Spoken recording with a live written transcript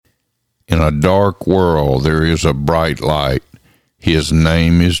In a dark world, there is a bright light. His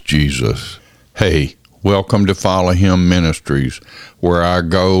name is Jesus. Hey, welcome to Follow Him Ministries, where our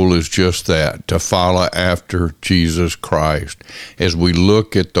goal is just that, to follow after Jesus Christ. As we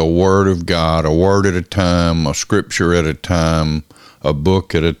look at the Word of God, a word at a time, a scripture at a time, a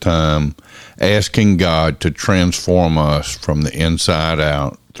book at a time, asking God to transform us from the inside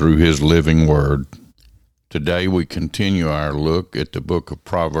out through His living Word. Today we continue our look at the book of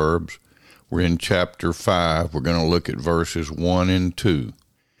Proverbs. We're in chapter 5. We're going to look at verses 1 and 2.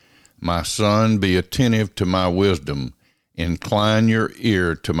 My son, be attentive to my wisdom. Incline your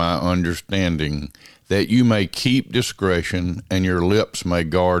ear to my understanding, that you may keep discretion and your lips may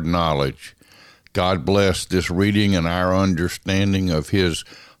guard knowledge. God bless this reading and our understanding of His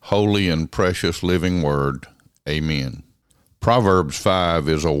holy and precious living word. Amen. Proverbs 5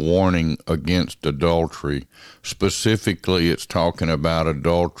 is a warning against adultery. Specifically, it's talking about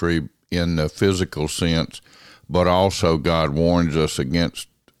adultery in the physical sense, but also God warns us against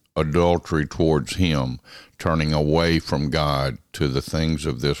adultery towards Him, turning away from God to the things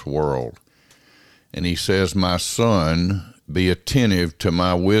of this world. And He says, my son, be attentive to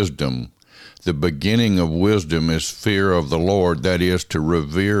my wisdom. The beginning of wisdom is fear of the Lord, that is, to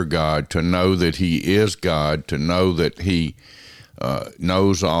revere God, to know that He is God, to know that He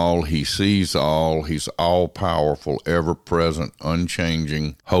knows all, He sees all, He's all-powerful, ever-present,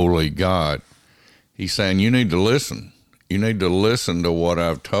 unchanging, holy God. He's saying you need to listen. You need to listen to what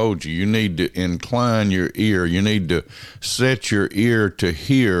I've told you. You need to incline your ear. You need to set your ear to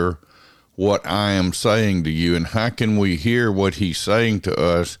hear what I am saying to you. And how can we hear what He's saying to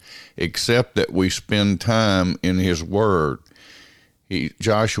us except that we spend time in His Word?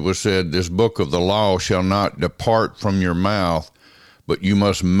 Joshua said, this book of the law shall not depart from your mouth, but you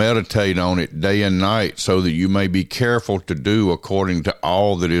must meditate on it day and night, so that you may be careful to do according to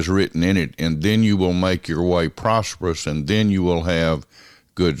all that is written in it, and then you will make your way prosperous, and then you will have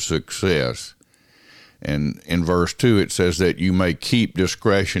good success. And in verse 2 it says that you may keep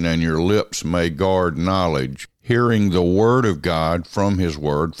discretion and your lips may guard knowledge. Hearing the Word of God from His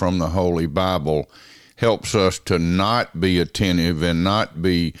Word, from the Holy Bible, helps us to not be attentive and not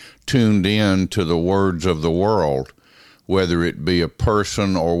be tuned in to the words of the world, whether it be a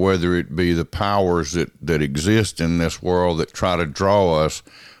person or whether it be the powers that exist in this world that try to draw us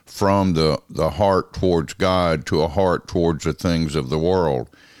from the heart towards God to a heart towards the things of the world.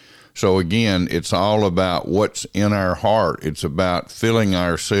 So again, it's all about what's in our heart. It's about filling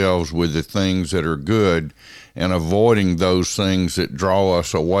ourselves with the things that are good and avoiding those things that draw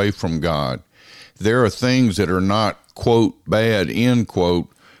us away from God. There are things that are not, quote, bad, end quote,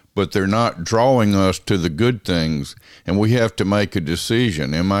 but they're not drawing us to the good things, and we have to make a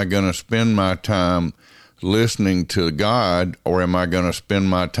decision. Am I going to spend my time listening to God, or am I going to spend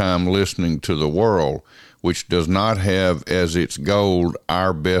my time listening to the world, which does not have as its goal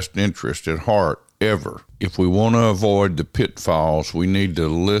our best interest at heart, ever? If we want to avoid the pitfalls, we need to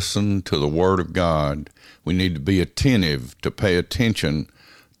listen to the Word of God. We need to be attentive, to pay attention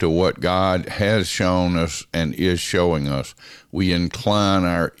to what God has shown us and is showing us. We incline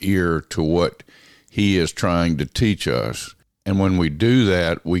our ear to what He is trying to teach us. And when we do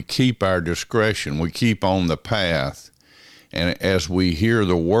that, we keep our discretion. We keep on the path. And as we hear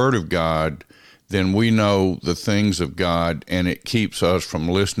the Word of God, then we know the things of God, and it keeps us from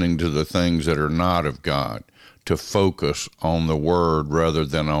listening to the things that are not of God, to focus on the Word rather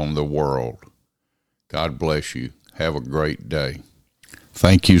than on the world. God bless you. Have a great day.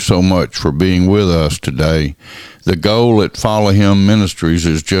 Thank you so much for being with us today. The goal at Follow Him Ministries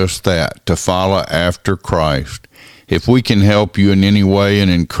is just that, to follow after Christ. If we can help you in any way and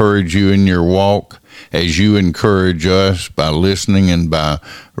encourage you in your walk, as you encourage us by listening and by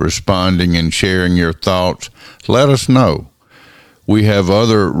responding and sharing your thoughts, let us know. We have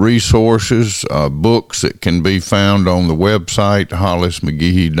other resources, books that can be found on the website,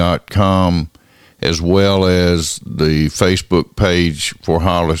 hollismcgehee.com, as well as the Facebook page for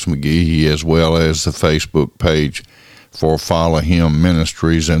Hollis McGehee, as well as the Facebook page for Follow Him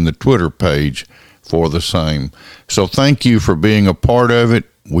Ministries and the Twitter page for the same. So thank you for being a part of it.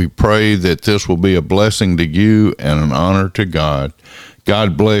 We pray that this will be a blessing to you and an honor to God.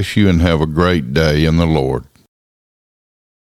 God bless you and have a great day in the Lord.